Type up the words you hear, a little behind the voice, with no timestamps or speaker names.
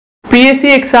PSC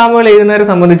എക്സാമുകൾ എഴുതുന്നവരെ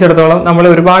സംബന്ധിച്ചിടത്തോളം നമ്മൾ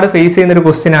ഒരുപാട് ഫേസ് ചെയ്യുന്ന ഒരു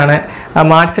ക്വസ്റ്റ്യൻ ആണ്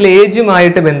മാർക്സിലെ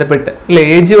ഏജുമായിട്ട് ബന്ധപ്പെട്ട് അല്ലെ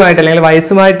ഏജുമായിട്ട് അല്ലെങ്കിൽ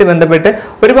വയസ്സുമായിട്ട് ബന്ധപ്പെട്ട്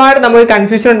ഒരുപാട് നമുക്ക്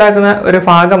കൺഫ്യൂഷൻ ഉണ്ടാക്കുന്ന ഒരു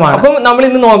ഭാഗമാണ്. അപ്പം നമ്മൾ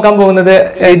ഇന്ന് നോക്കാൻ പോകുന്നത്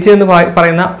ഏജ് എന്ന്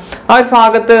പറയുന്ന ആ ഒരു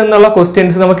ഭാഗത്ത് നിന്നുള്ള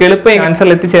ക്വസ്റ്റ്യൻസ് നമുക്ക് എളുപ്പം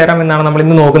ആൻസറിൽ എത്തിച്ചേരാം എന്നാണ് നമ്മൾ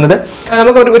ഇന്ന് നോക്കുന്നത്.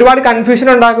 നമുക്ക് ഒരുപാട് കൺഫ്യൂഷൻ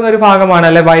ഉണ്ടാക്കുന്ന ഒരു ഭാഗമാണ്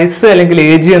അല്ലെ വയസ്സ് അല്ലെങ്കിൽ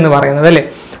ഏജ് എന്ന് പറയുന്നത് അല്ലെ.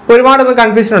 ഒരുപാട്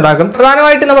കൺഫ്യൂഷൻ ഉണ്ടാക്കും.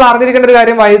 പ്രധാനമായിട്ട് നമ്മൾ അറിഞ്ഞിരിക്കേണ്ട ഒരു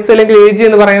കാര്യം വയസ്സ് അല്ലെങ്കിൽ ഏജ്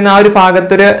എന്ന് പറയുന്ന ആ ഒരു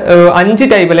ഭാഗത്തൊരു 5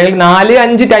 ടൈപ്പ് അല്ലെങ്കിൽ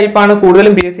 4-5 ടൈപ്പാണ്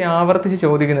കൂടുതലും PSC ആവർത്തിച്ച്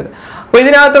ചോദിക്കുന്നത്. അപ്പോൾ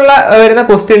ഇതിനകത്തുള്ള വരുന്ന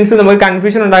ക്വസ്റ്റ്യൻസ് നമുക്ക്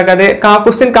കൺഫ്യൂഷൻ ഉണ്ടാക്കാതെ ആ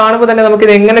ക്വസ്റ്റ്യൻ കാണുമ്പോൾ തന്നെ നമുക്ക്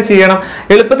ഇത് എങ്ങനെ ചെയ്യണം,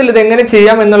 എളുപ്പത്തിൽ ഇത് എങ്ങനെ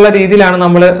ചെയ്യാം എന്നുള്ള രീതിയിലാണ്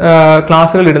നമ്മൾ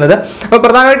ക്ലാസ്സുകൾ ഇടുന്നത്. അപ്പോൾ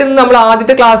പ്രധാനമായിട്ടും നമ്മൾ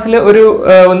ആദ്യത്തെ ക്ലാസ്സിൽ ഒരു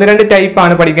 1-2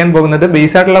 ടൈപ്പാണ് പഠിക്കാൻ പോകുന്നത്.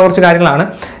 ബേസ് ആയിട്ടുള്ള കുറച്ച് കാര്യങ്ങളാണ്.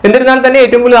 എന്നിരുന്നാൽ തന്നെ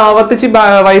ഏറ്റവും കൂടുതൽ ആവർത്തിച്ച്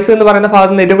വയസ്സ് എന്ന് പറയുന്ന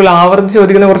ഭാഗത്ത് നിന്ന് ഏറ്റവും കൂടുതൽ ആവർത്തിച്ച്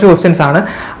ചോദിക്കുന്ന കുറച്ച് ക്വസ്റ്റ്യൻസ് ആണ്.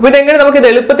 അപ്പോൾ ഇതെങ്ങനെ നമുക്ക് ഇത്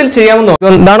എളുപ്പത്തിൽ ചെയ്യാമെന്നോ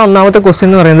എന്താണ് ഒന്നാമത്തെ ക്വസ്റ്റ്യൻ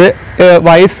എന്ന് പറയുന്നത്.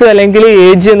 വയസ്സ് അല്ലെങ്കിൽ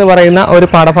ഏജ് എന്ന് പറയുന്ന ഒരു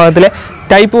പാഠഭാഗത്തിലെ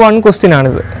ടൈപ്പ് 1 ക്വസ്റ്റ്യൻ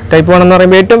ആണിത്. ടൈപ്പ് 1 എന്ന്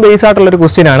പറയുമ്പോൾ ഏറ്റവും ബേസ് ആയിട്ടുള്ള ഒരു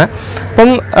ക്വസ്റ്റ്യൻ ആണ്. അപ്പം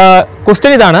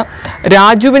ക്വസ്റ്റ്യൻ ഇതാണ്: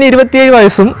 രാജുവിന് 27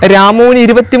 വയസ്സും രാമുവിന്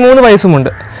 23 വയസ്സുമുണ്ട്.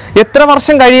 എത്ര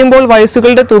വർഷം കഴിയുമ്പോൾ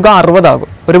വയസ്സുകളുടെ തുക 60 ആകും?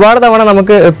 ഒരുപാട് തവണ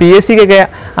നമുക്ക് PSCക്കൊക്കെ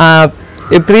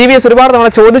പ്രീവിയസ് ഒരുപാട് തവണ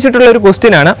ചോദിച്ചിട്ടുള്ള ഒരു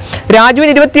ക്വസ്റ്റ്യൻ ആണ്.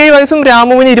 രാജുവിന് 27 വയസ്സും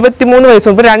രാമുവിന് 23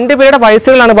 വയസ്സും. ഇപ്പോൾ 2 പേരുടെ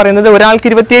വയസ്സുകളാണ് പറയുന്നത്. ഒരാൾക്ക്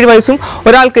 27 വയസ്സും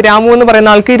ഒരാൾക്ക് രാമു എന്ന്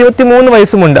പറയുന്ന ആൾക്ക് 23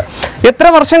 വയസ്സുമുണ്ട്. എത്ര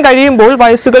വർഷം കഴിയുമ്പോൾ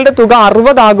വയസ്സുകളുടെ തുക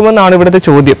 60 ആകുമെന്നാണ് ഇവിടുത്തെ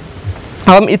ചോദ്യം.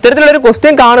 അപ്പം ഇത്തരത്തിലുള്ളൊരു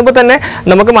ക്വസ്റ്റ്യൻ കാണുമ്പോൾ തന്നെ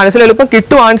നമുക്ക് മനസ്സിലെളുപ്പം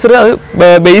കിട്ടും ആൻസർ. അത്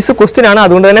ബേസ് ക്വസ്റ്റ്യൻ ആണ്,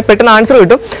 അതുകൊണ്ട് തന്നെ പെട്ടെന്ന് ആൻസർ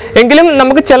കിട്ടും. എങ്കിലും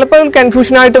നമുക്ക് ചിലപ്പോൾ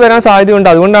കൺഫ്യൂഷനായിട്ട് വരാൻ സാധ്യതയുണ്ട്,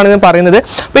 അതുകൊണ്ടാണ് ഞാൻ പറയുന്നത്.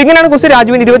 അപ്പോൾ ഇങ്ങനെയാണ് ക്വസ്റ്റ്യൻ: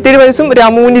 രാജുവിന് 27 വയസ്സും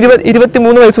രാമുവിന്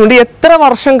 23 വയസ്സുമുണ്ട്. എത്ര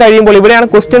വർഷം കഴിയുമ്പോൾ, ഇവിടെയാണ്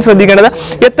ക്വസ്റ്റ്യൻ ശ്രദ്ധിക്കേണ്ടത്,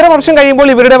 എത്ര വർഷം കഴിയുമ്പോൾ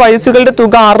ഇവരുടെ വയസ്സുകളുടെ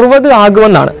തുക 60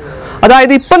 ആകുമെന്നാണ്.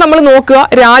 അതായത് ഇപ്പം നമ്മൾ നോക്കുക,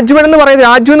 രാജു എന്ന്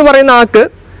പറയുന്ന ആൾക്ക്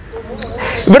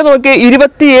ഇവിടെ നോക്കിയ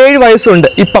 27 വയസ്സുണ്ട്.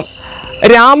 ഇപ്പം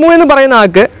രാമു എന്ന് പറയുന്ന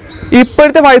ആൾക്ക്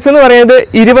ഇപ്പോഴത്തെ വയസ്സെന്ന് പറയുന്നത്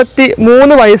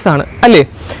 23 വയസ്സാണ് അല്ലേ.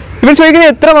 ഇവർ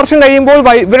ചോദിക്കുന്നത് എത്ര വർഷം കഴിയുമ്പോൾ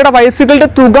ഇവരുടെ വയസ്സുകളുടെ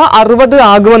തുക 60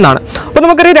 ആകുമെന്നാണ്. അപ്പോൾ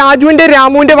നമുക്കറിയാം രാജുവിൻ്റെ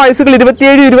രാമുവിൻ്റെ വയസ്സുകൾ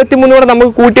 27, 23 കൂടെ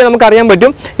നമുക്ക് കൂട്ടിയാൽ നമുക്ക് അറിയാൻ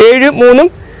പറ്റും. 7, 3,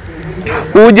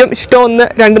 0, 1,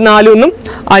 2, 4, 1,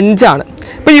 5 ആണ്.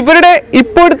 അപ്പോൾ ഇവരുടെ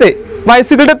ഇപ്പോഴത്തെ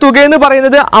വയസ്സുകളുടെ തുക എന്ന്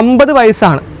പറയുന്നത് 50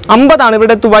 വയസ്സാണ്. 50 ആണ്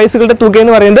ഇവരുടെ വയസ്സുകളുടെ തുക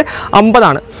എന്ന് പറയുന്നത് 50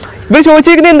 ആണ്. ഇവർ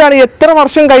ചോദിച്ചിരിക്കുന്നത് എന്താണ്? എത്ര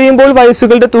വർഷം കഴിയുമ്പോൾ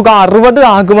വയസ്സുകളുടെ തുക 60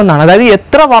 ആകുമെന്നാണ്. അതായത്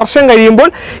എത്ര വർഷം കഴിയുമ്പോൾ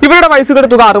ഇവരുടെ വയസ്സുകളുടെ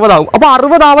തുക 60 ആകും. അപ്പോൾ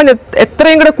 60 ആവാൻ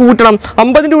എത്രയും കൂടെ കൂട്ടണം?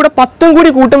 50ൻ്റെ കൂടെ 10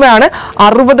 കൂടി കൂട്ടുമ്പോഴാണ്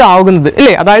 60 ആകുന്നത്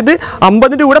അല്ലേ. അതായത്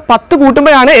 50ൻ്റെ കൂടെ 10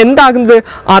 കൂട്ടുമ്പോഴാണ് എന്താകുന്നത്?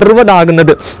 60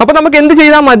 ആകുന്നത്. അപ്പോൾ നമുക്ക് എന്ത്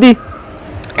ചെയ്താൽ മതി?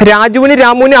 രാജുവിന്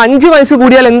രാമുവിന് 5 വയസ്സ്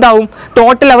കൂടിയാൽ എന്താവും?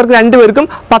 ടോട്ടൽ അവർക്ക് 2 പേർക്കും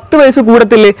 10 വയസ്സ്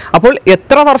കൂടത്തില്ലേ. അപ്പോൾ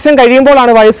എത്ര വർഷം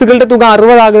കഴിയുമ്പോഴാണ് വയസ്സുകളുടെ തുക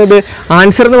 60 ആകുന്നത്?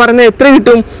 ആൻസർ എന്ന് പറയുന്നത് എത്ര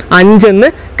കിട്ടും? 5 എന്ന്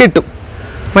കിട്ടും.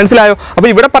 മനസ്സിലായോ? അപ്പോൾ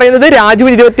ഇവിടെ പറയുന്നത്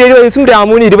രാജുവിന് 27 വയസ്സും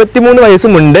രാമുവിന് 23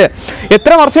 വയസ്സും ഉണ്ട്.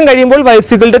 എത്ര വർഷം കഴിയുമ്പോൾ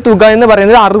വയസ്സുകളുടെ തുക എന്ന്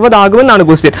പറയുന്നത് 60 ആകുമെന്നാണ്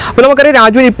ക്വസ്റ്റ്യൻ. അപ്പോൾ നമുക്കറിയാം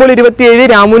രാജുവിന് ഇപ്പോൾ 27,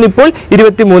 രാമുവിന് ഇപ്പോൾ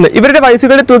 23. ഇവരുടെ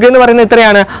വയസ്സുകളുടെ തുക എന്ന് പറയുന്നത്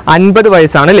എത്രയാണ്? 50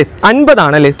 വയസ്സാണ് അല്ലേ. 50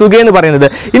 ആണല്ലേ തുക എന്ന് പറയുന്നത്.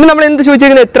 ഇനി നമ്മൾ എന്ത്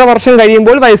ചോദിച്ചിരിക്കുന്നത്? എത്ര വർഷം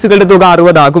കഴിയുമ്പോൾ വയസ്സുകളുടെ തുക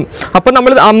 60 ആകും? അപ്പോൾ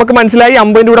നമുക്ക് മനസ്സിലായി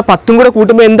 50ൻ്റെ കൂടെ 10 കൂടെ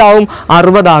കൂട്ടുമ്പോൾ എന്താവും?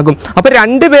 60 ആകും. അപ്പോൾ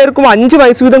 2 പേർക്കും 5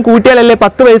 വയസ്സ് വീതം കൂട്ടിയാലല്ലേ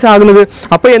 10 വയസ്സാകുന്നത്.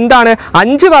 അപ്പോൾ എന്താണ്?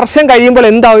 5 വർഷം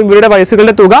കഴിയുമ്പോൾ എന്താവും? ഇവരുടെ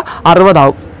വയസ്സുകളുടെ തുക 60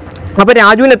 ആവും. അപ്പോൾ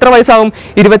രാജുവിന് എത്ര വയസ്സാവും?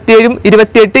 27,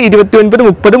 28, 29,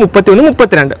 30, 31,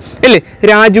 32 അല്ലേ.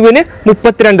 രാജുവിന്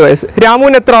 32 വയസ്സ്.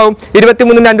 രാമുവിന് എത്ര ആവും?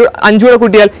 23, 5 കൂടെ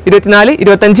കൂട്ടിയാൽ 24,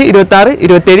 25, 26,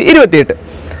 27, 28.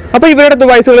 അപ്പോൾ ഇവരുടെ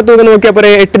വയസ്സുകളുടെ തുക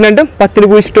നോക്കിയപ്പോൾ 8, 2,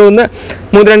 10, 1, 3,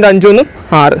 2, 5, 1,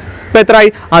 6. ഇപ്പോൾ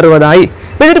എത്രയായി? 60 ആയി.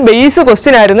 ഇതൊരു ബേസ്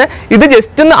ക്വസ്റ്റ്യൻ ആയിരുന്നു. ഇത്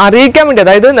ജസ്റ്റ് ഒന്ന് അറിയിക്കാൻ വേണ്ടി,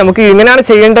 അതായത് നമുക്ക് ഇങ്ങനെയാണ്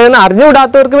ചെയ്യേണ്ടതെന്ന്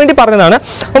അറിഞ്ഞുകൂടാത്തവർക്ക് വേണ്ടി പറഞ്ഞതാണ്.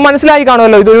 അപ്പോൾ മനസ്സിലായി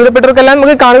കാണുമല്ലോ. ഇത് എഴുതപ്പെട്ടവർക്കെല്ലാം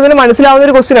നമുക്ക് കാണുന്നതിന് മനസ്സിലാവുന്ന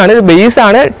ഒരു ക്വസ്റ്റ്യൻ ആണ്. ഇത് ബേസ്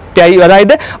ആണ്.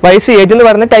 അതായത് വയസ്സ് ഏജ് എന്ന്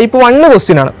പറയുന്ന ടൈപ്പ് 1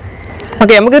 ക്വസ്റ്റ്യൻ ആണ്.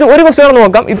 ഓക്കെ, നമുക്ക് ഒരു ക്വസ്റ്റ്യൻ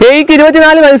നോക്കാം. എയ്ക്ക്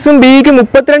 24 വയസ്സും ബിക്ക്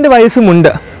 32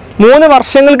 വയസ്സുമുണ്ട്. 3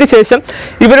 വർഷങ്ങൾക്ക് ശേഷം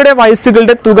ഇവരുടെ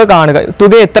വയസ്സുകളുടെ തുക കാണുക.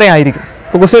 തുക എത്രയായിരിക്കും?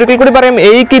 ഒരിക്കൽ കൂടി പറയാം.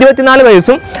 എയ്ക്ക് 24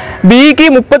 വയസ്സും ബിക്ക്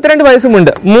 32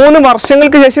 വയസ്സുമുണ്ട്. 3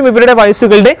 വർഷങ്ങൾക്ക് ശേഷം ഇവരുടെ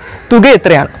വയസ്സുകളുടെ തുക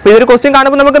എത്രയാണ്? അപ്പോൾ ഇതൊരു ക്വസ്റ്റ്യൻ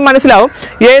കാണുമ്പോൾ നമുക്ക് മനസ്സിലാവും.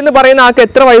 എ എന്ന് പറയുന്ന ആൾക്ക്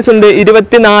എത്ര വയസ്സുണ്ട്?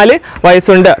 24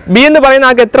 വയസ്സുണ്ട്. ബി എന്ന് പറയുന്ന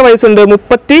ആൾക്ക് എത്ര വയസ്സുണ്ട്?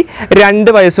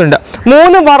 32 വയസ്സുണ്ട്.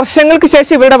 3 വർഷങ്ങൾക്ക്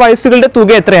ശേഷം ഇവരുടെ വയസ്സുകളുടെ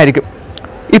തുക എത്രയായിരിക്കും?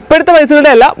 ഇപ്പോഴത്തെ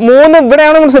വയസ്സുകളുടെ അല്ല,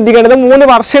 ഇവിടെയാണ് നമ്മൾ ശ്രദ്ധിക്കേണ്ടത്.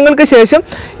 3 വർഷങ്ങൾക്ക് ശേഷം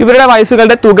ഇവരുടെ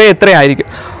വയസ്സുകളുടെ തുക എത്രയായിരിക്കും?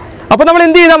 അപ്പോൾ നമ്മൾ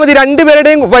എന്ത് ചെയ്താൽ മതി? 2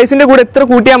 പേരുടെയും വയസ്സിൻ്റെ കൂടെ എത്ര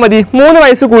കൂട്ടിയാൽ മതി? 3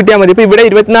 വയസ്സ് കൂട്ടിയാൽ മതി. ഇപ്പോൾ ഇവിടെ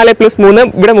 24 + 3,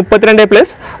 ഇവിടെ 32 +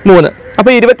 3.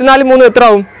 അപ്പോൾ 24, 3 എത്ര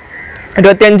ആവും?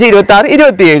 25, 26,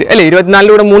 27 അല്ലേ.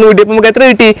 24 കൂടെ 3 കൂട്ടിയപ്പോൾ നമുക്ക് എത്ര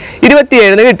കിട്ടി?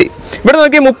 27 കിട്ടി. ഇവിടെ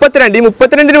നോക്കിയാൽ 32. ഈ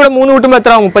 32 കൂടെ 3 കൂട്ടുമ്പോൾ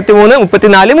എത്ര ആവും? 33,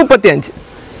 34, 35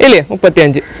 ഇല്ലേ.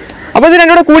 35. അപ്പോൾ ഇത്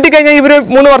രണ്ടുകൂടെ കൂട്ടിക്കഴിഞ്ഞാൽ ഇവർ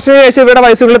 3 വർഷത്തിന് ശേഷം ഇവരുടെ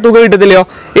വയസ്സുകളുടെ തുക കിട്ടത്തില്ലയോ?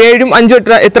 7 ഉം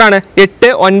 5 എത്രയാണ്? 8,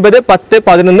 9, 10,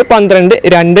 11, 12,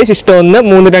 2 ശിഷ്ടം 1,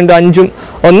 3, 2, 5,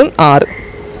 1, 6.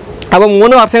 അപ്പോൾ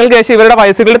 3 വർഷങ്ങൾക്ക് ശേഷം ഇവരുടെ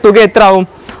വയസ്സുകളുടെ തുക എത്ര ആവും?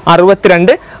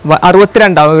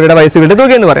 62 ആവും ഇവരുടെ വയസ്സുകളുടെ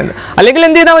തുക എന്ന് പറയുന്നത്. അല്ലെങ്കിൽ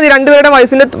എന്ത് ചെയ്താൽ മതി? രണ്ടുപേരുടെ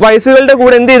വയസ്സുകളുടെ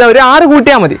കൂടെ എന്ത് ചെയ്താൽ ഒരു 6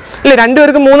 കൂട്ടിയാൽ മതി അല്ലേ?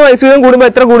 രണ്ടുപേർക്ക് 3 വയസ്സ് വീതം കൂടുമ്പോൾ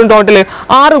എത്ര കൂടും? ടോട്ടൽ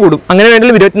 6 കൂടും. അങ്ങനെ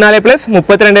വേണമെങ്കിൽ 24 +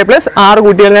 32 + 6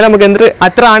 കൂട്ടി കഴിഞ്ഞാൽ നമുക്ക്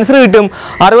എത്ര ആൻസർ കിട്ടും?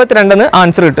 62 എന്ന്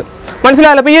ആൻസർ കിട്ടും.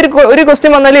 മനസ്സിലായല്ലോ? അപ്പോൾ ഈ ഒരു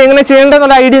ക്വസ്റ്റ്യൻ വന്നാൽ എങ്ങനെ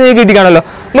ചെയ്യേണ്ടതെന്നുള്ള ഐഡിയ നിങ്ങൾക്ക് കിട്ടിക്കാണല്ലോ.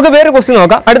 നമുക്ക് വേറെ ക്വസ്റ്റ്യൻ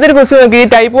നോക്കാം. അടുത്തൊരു ക്വസ്റ്റ്യൻ നോക്കി. ഈ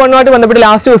ടൈപ്പ് 1 ബന്ധപ്പെട്ട്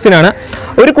ലാസ്റ്റ് ക്വസ്റ്റ്യൻ ആണ്.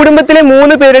 ഒരു കുടുംബത്തിലെ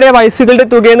 3 പേരുടെ വയസ്സുകളുടെ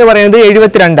തുക എന്ന് പറയുന്നത്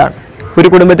 72 ആണ്. ഒരു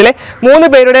കുടുംബത്തിലെ 3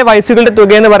 പേരുടെ വയസ്സുകളുടെ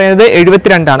തുക എന്ന് പറയുന്നത്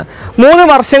 72 ആണ്. 3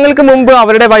 വർഷങ്ങൾക്ക് മുമ്പ്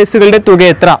അവരുടെ വയസ്സുകളുടെ തുക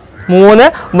എത്ര? 3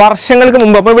 വർഷങ്ങൾക്ക്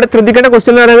മുമ്പ്. അപ്പോൾ ഇവിടെ ശ്രദ്ധിക്കേണ്ട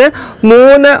ക്വസ്റ്റ്യൻ എന്ന് പറയുന്നത്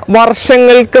 3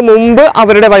 വർഷങ്ങൾക്ക് മുമ്പ്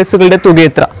അവരുടെ വയസ്സുകളുടെ തുക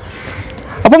എത്ര?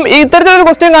 അപ്പം ഇത്തരത്തിലൊരു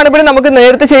ക്വസ്റ്റ്യൻ കാണുമ്പോഴും നമുക്ക്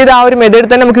നേരത്തെ ചെയ്ത ആ ഒരു മെത്തേഡ്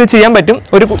തന്നെ നമുക്ക് ഇത് ചെയ്യാൻ പറ്റും.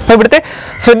 ഇവിടുത്തെ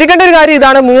ശ്രദ്ധിക്കേണ്ട ഒരു കാര്യം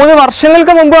ഇതാണ്, 3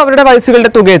 വർഷങ്ങൾക്ക് മുമ്പ് അവരുടെ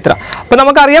വയസ്സുകളുടെ തുക എത്ര? അപ്പോൾ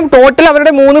നമുക്കറിയാം ടോട്ടൽ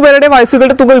അവരുടെ 3 പേരുടെ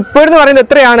വയസ്സുകളുടെ തുക ഇപ്പോഴെന്ന് പറയുന്നത്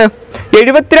എത്രയാണ്?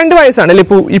 72 വയസ്സാണ് അല്ലേ?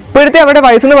 ഇപ്പോഴത്തെ അവരുടെ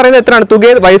വയസ്സെന്ന് പറയുന്നത് എത്രയാണ്?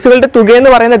 വയസ്സുകളുടെ തുക എന്ന്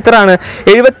പറയുന്നത് എത്രയാണ്?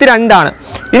 72 ആണ്.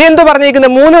 ഇനി എന്തോ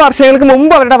പറഞ്ഞിരിക്കുന്നത്? 3 വർഷങ്ങൾക്ക്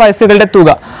മുമ്പ് അവരുടെ വയസ്സുകളുടെ തുക.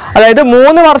 അതായത്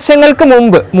 3 വർഷങ്ങൾക്ക്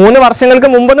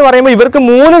മുമ്പ് എന്ന് പറയുമ്പോൾ ഇവർക്ക്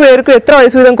 3 പേർക്ക് എത്ര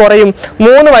വയസ്സ് വീതം കുറയും?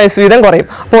 3 വയസ്സ് വീതം കുറയും.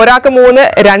 അപ്പോൾ ഒരാൾക്ക് 3,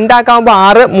 2 ആക്കാകുമ്പോൾ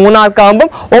 6, 3 ആക്കാകുമ്പോൾ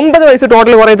 9 വയസ്സ്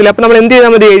ടോട്ടൽ കുറയത്തില്ല. അപ്പോൾ നമ്മൾ എന്ത്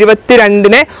ചെയ്താൽ മതി?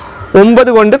 72നെ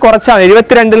 9 കൊണ്ട് കുറച്ചാൽ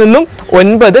 72 നിന്നും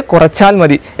 9 കുറച്ചാൽ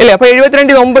മതി അല്ലേ? അപ്പോൾ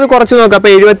 72 9 കുറച്ച് നോക്കാം.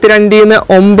 അപ്പോൾ 72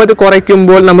 9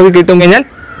 കുറയ്ക്കുമ്പോൾ നമുക്ക് കിട്ടും കഴിഞ്ഞാൽ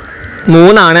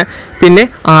 3 ആണ്, പിന്നെ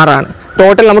 6 ആണ്.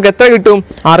 ടോട്ടൽ നമുക്ക് എത്ര കിട്ടും?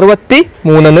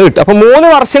 63 എന്ന് കിട്ടും. അപ്പോൾ 3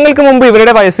 വർഷങ്ങൾക്ക് മുമ്പ്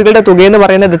ഇവരുടെ വയസ്സുകളുടെ തുക എന്ന്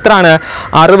പറയുന്നത് എത്രയാണ്?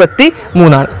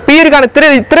 63 ആണ്. ഈ ഒരു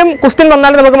ഇത്രയും ക്വസ്റ്റ്യൻ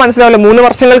വന്നാലും നമുക്ക് മനസ്സിലാവില്ല 3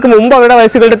 വർഷങ്ങൾക്ക് മുമ്പ് അവരുടെ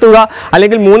വയസ്സുകളുടെ തുക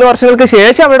അല്ലെങ്കിൽ 3 വർഷങ്ങൾക്ക്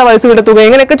ശേഷം അവരുടെ വയസ്സുകളുടെ തുക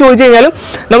എങ്ങനെയൊക്കെ ചോദിച്ചു കഴിഞ്ഞാലും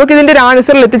നമുക്ക് ഇതിന്റെ ഒരു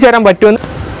ആൻസറിൽ എത്തിച്ചേരാൻ പറ്റുമെന്ന്.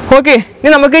 ഓക്കെ,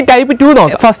 ഇനി നമുക്ക് ടൈപ്പ് 2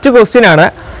 നോക്കാം. ഫസ്റ്റ് ക്വസ്റ്റ്യൻ ആണ്.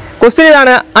 ക്വസ്റ്റ്യൻ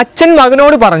ഇതാണ്: അച്ഛൻ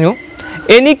മകനോട് പറഞ്ഞു,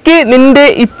 എനിക്ക് നിന്റെ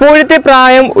ഇപ്പോഴത്തെ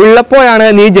പ്രായം ഉള്ളപ്പോഴാണ്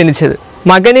നീ ജനിച്ചത്.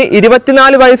 മകന്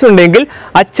 24 വയസ്സുണ്ടെങ്കിൽ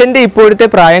അച്ഛൻ്റെ ഇപ്പോഴത്തെ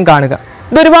പ്രായം കാണുക.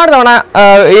 ഇതൊരുപാട് തവണ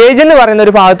ഏജ് എന്ന് പറയുന്ന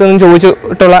ഒരു ഭാഗത്തു നിന്നും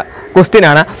ചോദിച്ചിട്ടുള്ള ക്വസ്റ്റ്യൻ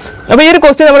ആണ്. അപ്പോൾ ഈ ഒരു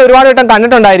ക്വസ്റ്റ്യൻ നമ്മൾ ഒരുപാട് വട്ടം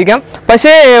കണ്ടിട്ടുണ്ടായിരിക്കാം.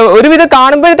 പക്ഷേ ഒരുവിധം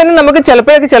കാണുമ്പോൾ തന്നെ നമുക്ക്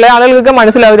ചിലപ്പോഴൊക്കെ ചില ആളുകൾക്ക്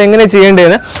മനസ്സിലാവും എങ്ങനെ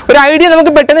ചെയ്യേണ്ടതെന്ന്. ഒരു ഐഡിയ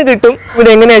നമുക്ക് പെട്ടെന്ന് കിട്ടും ഇത്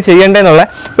എങ്ങനെയാണ് ചെയ്യേണ്ടതെന്നുള്ളത്.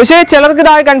 പക്ഷേ ചിലർക്ക്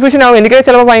ഇതായ കൺഫ്യൂഷൻ ആവും. എനിക്ക്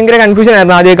ചിലപ്പോൾ ഭയങ്കര കൺഫ്യൂഷൻ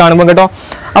ആയിരുന്നു ആദ്യം കാണുമ്പോൾ കേട്ടോ.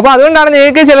 അപ്പോൾ അതുകൊണ്ടാണ്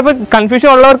നിങ്ങൾക്ക് ചിലപ്പോൾ കൺഫ്യൂഷൻ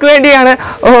ഉള്ളവർക്ക് വേണ്ടിയാണ്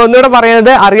ഒന്നുകൂടെ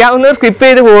പറയുന്നത്. അറിയാവുന്നവർ സ്കിപ്പ്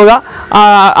ചെയ്ത് പോവുക,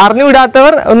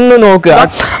 അറിഞ്ഞുവിടാത്തവർ ഒന്ന് നോക്കുക.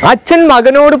 അച്ഛൻ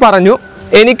മകനോട് പറഞ്ഞു,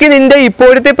 എനിക്ക് നിന്റെ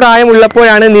ഇപ്പോഴത്തെ പ്രായം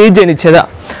ഉള്ളപ്പോഴാണ് നീ ജനിച്ചത്.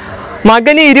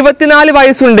 മകന് 24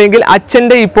 വയസ്സുണ്ടെങ്കിൽ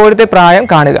അച്ഛൻ്റെ ഇപ്പോഴത്തെ പ്രായം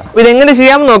കാണുക. ഇതെങ്ങനെ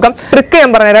ചെയ്യാമെന്ന് നോക്കാം. ട്രിക്ക്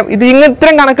ഞാൻ പറഞ്ഞുതരാം. ഇത്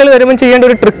ഇത്രയും കണക്കുകൾ വരുമ്പോൾ ചെയ്യേണ്ട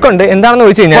ഒരു ട്രിക്ക് ഉണ്ട്. എന്താണെന്ന്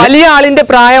ചോദിച്ചു കഴിഞ്ഞാൽ, വലിയ ആളിന്റെ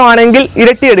പ്രായമാണെങ്കിൽ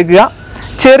ഇരട്ടി എടുക്കുക,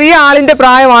 ചെറിയ ആളിന്റെ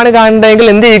പ്രായമാണ് കാണുന്നതെങ്കിൽ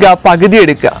എന്ത് ചെയ്യുക? പകുതി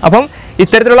എടുക്കുക. അപ്പം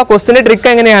ഇത്തരത്തിലുള്ള ക്വസ്റ്റ്യൻ്റെ ട്രിക്ക്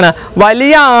എങ്ങനെയാണ്?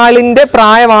 വലിയ ആളിന്റെ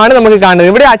പ്രായമാണ് നമുക്ക് കാണുന്നത്.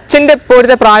 ഇവിടെ അച്ഛൻ്റെ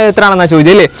ഇപ്പോഴത്തെ പ്രായം എത്രയാണെന്നാണ്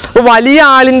ചോദിച്ചത് അല്ലേ? അപ്പോൾ വലിയ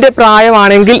ആളിന്റെ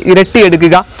പ്രായമാണെങ്കിൽ ഇരട്ടി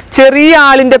എടുക്കുക, ചെറിയ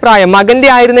ആളിന്റെ പ്രായം മകന്റെ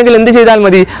ആയിരുന്നെങ്കിൽ എന്ത് ചെയ്താൽ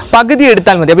മതി? പകുതി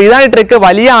എടുത്താൽ മതി. അപ്പോൾ ഇതാണ് ട്രിക്ക്.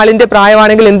 വലിയ ആളിന്റെ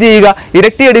പ്രായമാണെങ്കിൽ എന്ത് ചെയ്യുക?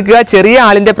 ഇരട്ടി എടുക്കുക, ചെറിയ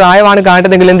ആളിന്റെ പ്രായമാണ്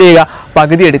കാണുന്നതെങ്കിൽ എന്ത് ചെയ്യുക?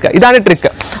 പകുതി എടുക്കുക. ഇതാണ് ട്രിക്ക്.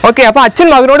 ഓക്കെ, അപ്പോൾ അച്ഛൻ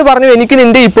മകനോട് പറഞ്ഞു, എനിക്ക്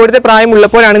നിന്റെ ഇപ്പോഴത്തെ പ്രായം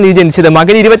ഉള്ളപ്പോഴാണ് നീ ജനിച്ചത്.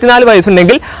 മകന് 24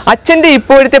 വയസ്സുണ്ടെങ്കിൽ അച്ഛൻ്റെ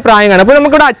ഇപ്പോഴത്തെ പ്രായം കാണും. അപ്പോൾ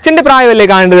നമുക്കിവിടെ അച്ഛൻ്റെ പ്രായമല്ലേ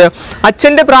കാണേണ്ടത്?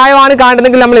 അച്ഛൻ്റെ പ്രായമാണ്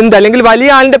കാണുന്നതെങ്കിൽ നമ്മൾ എന്ത്, അല്ലെങ്കിൽ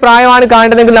വലിയ ആളിന്റെ പ്രായമാണ്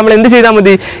കാണുന്നതെങ്കിൽ നമ്മൾ എന്ത് ചെയ്താൽ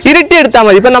മതി? ഇരട്ടി എടുത്താൽ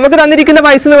മതി. ഇപ്പം നമുക്ക് തന്നിരിക്കുന്ന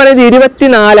വയസ്സ് എന്ന് പറയുന്നത്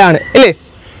 24 ആണ് അല്ലേ?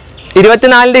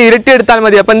 24ന്റെ ഇരട്ടി എടുത്താൽ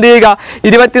മതി. അപ്പം എന്ത് ചെയ്യുക?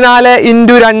 24 ×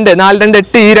 2, 4 2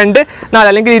 8, ഈ 2 4,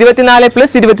 അല്ലെങ്കിൽ 24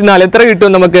 + 24 എത്ര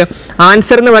കിട്ടും നമുക്ക്?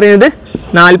 ആൻസർ എന്ന് പറയുന്നത്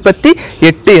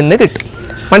 48 എന്ന് കിട്ടും.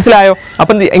 മനസ്സിലായോ?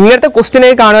 അപ്പം ഇങ്ങനത്തെ ക്വസ്റ്റ്യനെ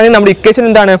കാണുവാണെങ്കിൽ നമ്മുടെ ഇക്വേഷൻ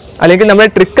എന്താണ്, അല്ലെങ്കിൽ നമ്മുടെ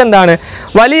ട്രിക്ക് എന്താണ്?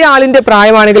 വലിയ ആളിന്റെ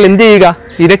പ്രായമാണെങ്കിൽ എന്ത് ചെയ്യുക?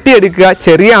 ഇരട്ടി എടുക്കുക,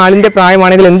 ചെറിയ ആളിന്റെ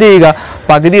പ്രായമാണെങ്കിൽ എന്ത് ചെയ്യുക?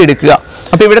 പകുതി എടുക്കുക.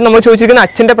 അപ്പോൾ ഇവിടെ നമ്മൾ ചോദിച്ചിരിക്കുന്നത്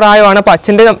അച്ഛൻ്റെ പ്രായമാണ്. അപ്പോൾ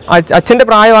അച്ഛൻ്റെ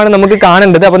പ്രായമാണ് നമുക്ക്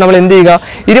കാണേണ്ടത്. അപ്പോൾ നമ്മൾ എന്ത് ചെയ്യുക?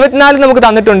 24 നമുക്ക്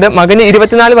തന്നിട്ടുണ്ട്. മകന്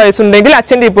 24 വയസ്സുണ്ടെങ്കിൽ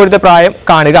അച്ഛൻ്റെ ഇപ്പോഴത്തെ പ്രായം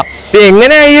കാണുക.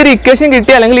 എങ്ങനെയാണ് ഈ ഒരു ഇക്വേഷൻ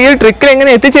കിട്ടിയ, അല്ലെങ്കിൽ ഈ ഒരു ട്രിക്കിൽ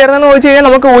എങ്ങനെ എത്തിച്ചേർന്നെന്ന് ചോദിച്ചു കഴിഞ്ഞാൽ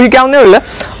നമുക്ക് ഊഹിക്കാവുന്നേ ഉള്ളൂ.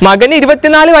 മകന്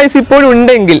 24 വയസ്സ്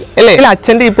ഇപ്പോഴുണ്ടെങ്കിൽ അല്ലേ,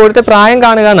 അച്ഛൻ്റെ ഇപ്പോഴത്തെ പ്രായം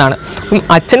കാണുക എന്നാണ്. അപ്പം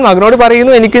അച്ഛൻ മകനോട്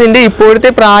പറയുന്നു, എനിക്ക് നിന്റെ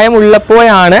ഇപ്പോഴത്തെ പ്രായം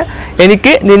ഉള്ളപ്പോഴാണ്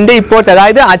എനിക്ക് നിന്റെ ഇപ്പോഴത്തെ,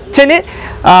 അതായത് അച്ഛന്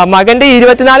മകന്റെ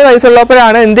 24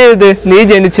 വയസ്സുള്ളപ്പോഴാണ് എന്ത് ചെയ്തത്? നീ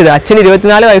ജനിച്ചത്. അച്ഛന്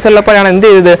 24 വയസ്സുള്ളപ്പോഴാണ് എന്ത്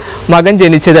ചെയ്തത്? മകൻ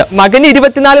ജനിച്ചത്. മകന്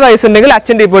 24 വയസ്സുണ്ടെങ്കിൽ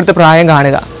അച്ഛൻ്റെ ഇപ്പോഴത്തെ പ്രായം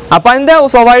കാണുക. അപ്പൊ അതിന്റെ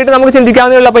സ്വാഭാവികമായിട്ട് നമുക്ക്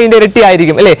ചിന്തിക്കാവുന്നേ. അപ്പൊ ഇതിന്റെ ഇരട്ടി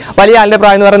ആയിരിക്കും അല്ലേ? വലിയ ആളിന്റെ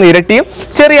പ്രായം എന്ന് പറയുന്നത് ഇരട്ടിയും,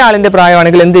 ചെറിയ ആളിന്റെ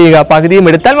പ്രായമാണെങ്കിൽ എന്ത് ചെയ്യുക? പകുതിയും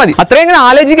എടുത്താൽ മതി. അത്രയും ഇങ്ങനെ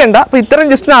ആലോചിക്കേണ്ട. അപ്പൊ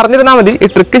ഇത്രയും ജസ്റ്റ് അറിഞ്ഞിരുന്നാൽ മതി. ഈ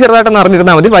ട്രിക്ക് ചെറുതായിട്ടൊന്ന്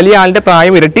അറിഞ്ഞിരുന്നാൽ മതി. വലിയ ആളിന്റെ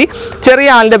പ്രായം ഇരട്ടി,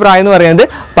 ചെറിയ ആളിന്റെ പ്രായം എന്ന് പറയുന്നത്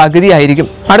പകുതി ആയിരിക്കും.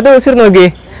 അടുത്ത ക്വസ്റ്റ്യൻ നോക്കിയേ.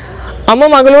 അമ്മ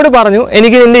മകളോട് പറഞ്ഞു,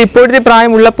 എനിക്ക് നിന്റെ ഇപ്പോഴത്തെ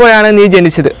പ്രായം ഉള്ളപ്പോഴാണ് നീ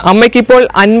ജനിച്ചത്. അമ്മയ്ക്ക് ഇപ്പോൾ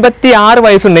 56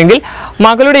 വയസ്സുണ്ടെങ്കിൽ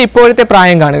മകളുടെ ഇപ്പോഴത്തെ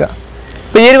പ്രായം കാണുക.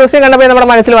 അപ്പോൾ ഈ ഒരു ക്വസ്റ്റ്യൻ കണ്ടപ്പോൾ നമ്മുടെ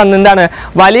മനസ്സിൽ വന്നത് എന്താണ്?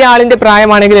 വലിയ ആളിൻ്റെ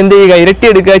പ്രായമാണെങ്കിൽ എന്ത് ചെയ്യുക? ഇരട്ടി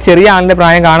എടുക്കുക. ചെറിയ ആളിൻ്റെ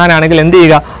പ്രായം കാണാനാണെങ്കിൽ എന്ത്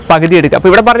ചെയ്യുക? പകുതി എടുക്കുക. അപ്പോൾ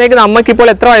ഇവിടെ പറഞ്ഞേക്കുന്നത് നമുക്കിപ്പോൾ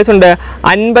എത്ര വയസ്സുണ്ട്?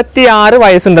 56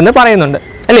 വയസ്സുണ്ടെന്ന് പറയുന്നുണ്ട്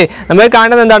അല്ലേ? നമ്മൾ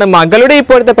കാണുന്നത് എന്താണ്? മകളുടെ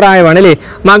ഇപ്പോഴത്തെ പ്രായമാണ് അല്ലേ?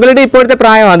 മകളുടെ ഇപ്പോഴത്തെ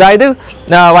പ്രായം, അതായത്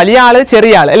വലിയ ആള്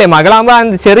ചെറിയ ആൾ അല്ലേ?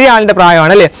 മകളാകുമ്പോൾ ചെറിയ ആളിൻ്റെ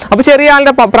പ്രായമാണ് അല്ലേ? അപ്പോൾ ചെറിയ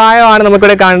ആളുടെ പ്രായമാണ്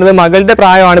നമുക്കിവിടെ കാണുന്നത്, മകളുടെ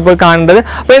പ്രായമാണ് ഇപ്പോൾ കാണുന്നത്.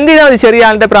 അപ്പോൾ എന്ത് ചെയ്താൽ മതി? ചെറിയ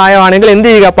ആളുടെ പ്രായമാണെങ്കിൽ എന്ത്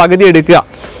ചെയ്യുക? പകുതി എടുക്കുക.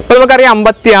 അപ്പോൾ നമുക്കറിയാം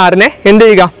 56നെ എന്ത്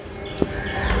ചെയ്യുക?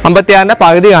 56ന്റെ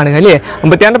പകുതി കാണുക അല്ലേ?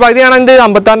 56ന്റെ പകുതി കാണാൻ എന്ത്?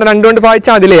 56ന്റെ 2 കൊണ്ട്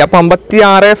ഭാഗിച്ചാൽ മതി അല്ലേ? അപ്പോൾ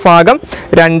 56 ഭാഗം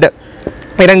 2,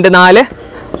 2 4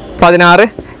 16,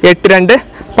 8 2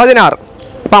 16.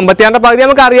 അപ്പോൾ 56ന്റെ പകുതി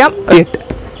നമുക്കറിയാം 8.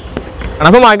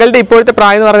 അപ്പോൾ മകളുടെ ഇപ്പോഴത്തെ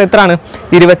പ്രായം എന്ന് പറയുന്നത് എത്രയാണ്?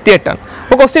 28 ആണ്.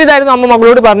 അപ്പോൾ ക്വസ്റ്റ്യൻ ഇതായിരുന്നു. അമ്മ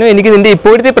മകളോട് പറഞ്ഞു, എനിക്ക് നിന്റെ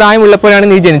ഇപ്പോഴത്തെ പ്രായം ഉള്ളപ്പോഴാണ്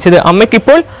നീ ജനിച്ചത്.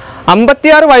 അമ്മയ്ക്കിപ്പോൾ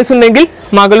 56 വയസ്സുണ്ടെങ്കിൽ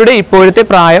മകളുടെ ഇപ്പോഴത്തെ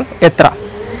പ്രായം എത്ര?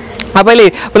 അപ്പോൾ അല്ലേ,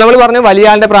 അപ്പോൾ നമ്മൾ പറഞ്ഞു വലിയ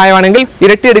ആളുടെ പ്രായമാണെങ്കിൽ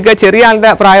ഇരട്ടി എടുക്കുക, ചെറിയ ആളുടെ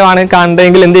പ്രായമാണെങ്കിൽ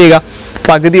കാണുന്നതെങ്കിൽ എന്ത് ചെയ്യുക?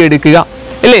 പകുതി എടുക്കുക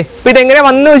അല്ലേ? അപ്പോൾ ഇതെങ്ങനെ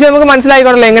വന്നു വെച്ചാൽ നമുക്ക്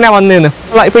മനസ്സിലായിക്കാണല്ലോ എങ്ങനെയാണ് വന്നതെന്ന്.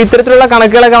 ഇപ്പോൾ ഇത്തരത്തിലുള്ള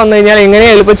കണക്കുകളൊക്കെ വന്നു കഴിഞ്ഞാൽ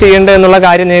എങ്ങനെയാണ് എളുപ്പം ചെയ്യേണ്ടത് എന്നുള്ള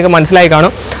കാര്യം നിങ്ങൾക്ക് മനസ്സിലായി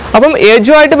കാണും. അപ്പം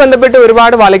ഏജുമായിട്ട് ബന്ധപ്പെട്ട്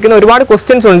ഒരുപാട് വലയ്ക്കുന്ന ഒരുപാട്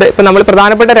ക്വസ്റ്റ്യൻസ് ഉണ്ട്. ഇപ്പം നമ്മൾ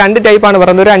പ്രധാനപ്പെട്ട 2 ടൈപ്പാണ്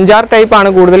പറയുന്നത്. ഒരു 5-6 ടൈപ്പാണ്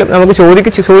കൂടുതലും നമുക്ക്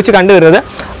ചോദിച്ച് കണ്ടുവരുന്നത്.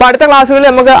 അപ്പോൾ അടുത്ത ക്ലാസ്സുകളിൽ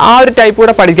നമുക്ക് ആ ഒരു ടൈപ്പ്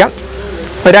കൂടെ പഠിക്കാം.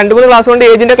 2-3 ക്ലാസ് കൊണ്ട്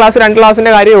ഏജിൻ്റെ ക്ലാസ് 2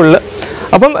 ക്ലാസ്സിൻ്റെ കാര്യമേ ഉള്ളൂ.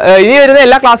 അപ്പം ഇനി വരുന്ന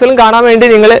എല്ലാ ക്ലാസ്സുകളും കാണാൻ വേണ്ടി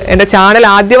നിങ്ങൾ എൻ്റെ ചാനൽ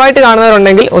ആദ്യമായിട്ട്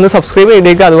കാണുന്നവരുണ്ടെങ്കിൽ ഒന്ന് സബ്സ്ക്രൈബ്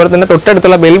ചെയ്തേക്കുക. അതുപോലെ തന്നെ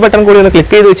തൊട്ടടുത്തുള്ള ബെൽ ബട്ടൺ കൂടി ഒന്ന്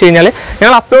ക്ലിക്ക് ചെയ്ത് വെച്ച് കഴിഞ്ഞാൽ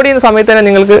ഞങ്ങൾ അപ്ലോഡ് ചെയ്യുന്ന സമയത്ത് തന്നെ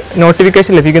നിങ്ങൾക്ക്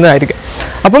നോട്ടിഫിക്കേഷൻ ലഭിക്കുന്നതായിരിക്കും.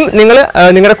 അപ്പം നിങ്ങൾ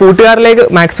നിങ്ങളുടെ കൂട്ടുകാരിലേക്ക്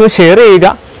മാക്സിമം ഷെയർ ചെയ്യുക.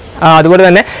 അതുപോലെ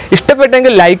തന്നെ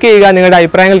ഇഷ്ടപ്പെട്ടെങ്കിൽ ലൈക്ക് ചെയ്യുക, നിങ്ങളുടെ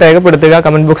അഭിപ്രായങ്ങൾ രേഖപ്പെടുത്തുക,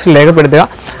 കമൻറ്റ് ബോക്സിൽ രേഖപ്പെടുത്തുക.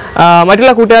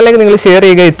 മറ്റുള്ള കൂട്ടുകാരിലേക്ക് നിങ്ങൾ ഷെയർ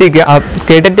ചെയ്യുക, എത്തിക്കുക.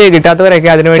 k.tet കിട്ടാത്തവരൊക്കെ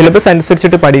അതിനുവേണ്ടി സിലബസ്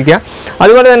അനുസരിച്ചിട്ട് പഠിക്കുക.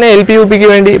 അതുപോലെ തന്നെ LP UPക്ക്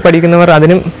വേണ്ടി പഠിക്കുന്നവർ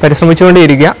അതിനും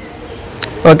പരിശ്രമിച്ചുകൊണ്ടേയിരിക്കുക.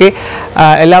 ഓക്കെ,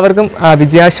 എല്ലാവർക്കും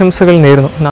വിജയാശംസകൾ നേരുന്നു.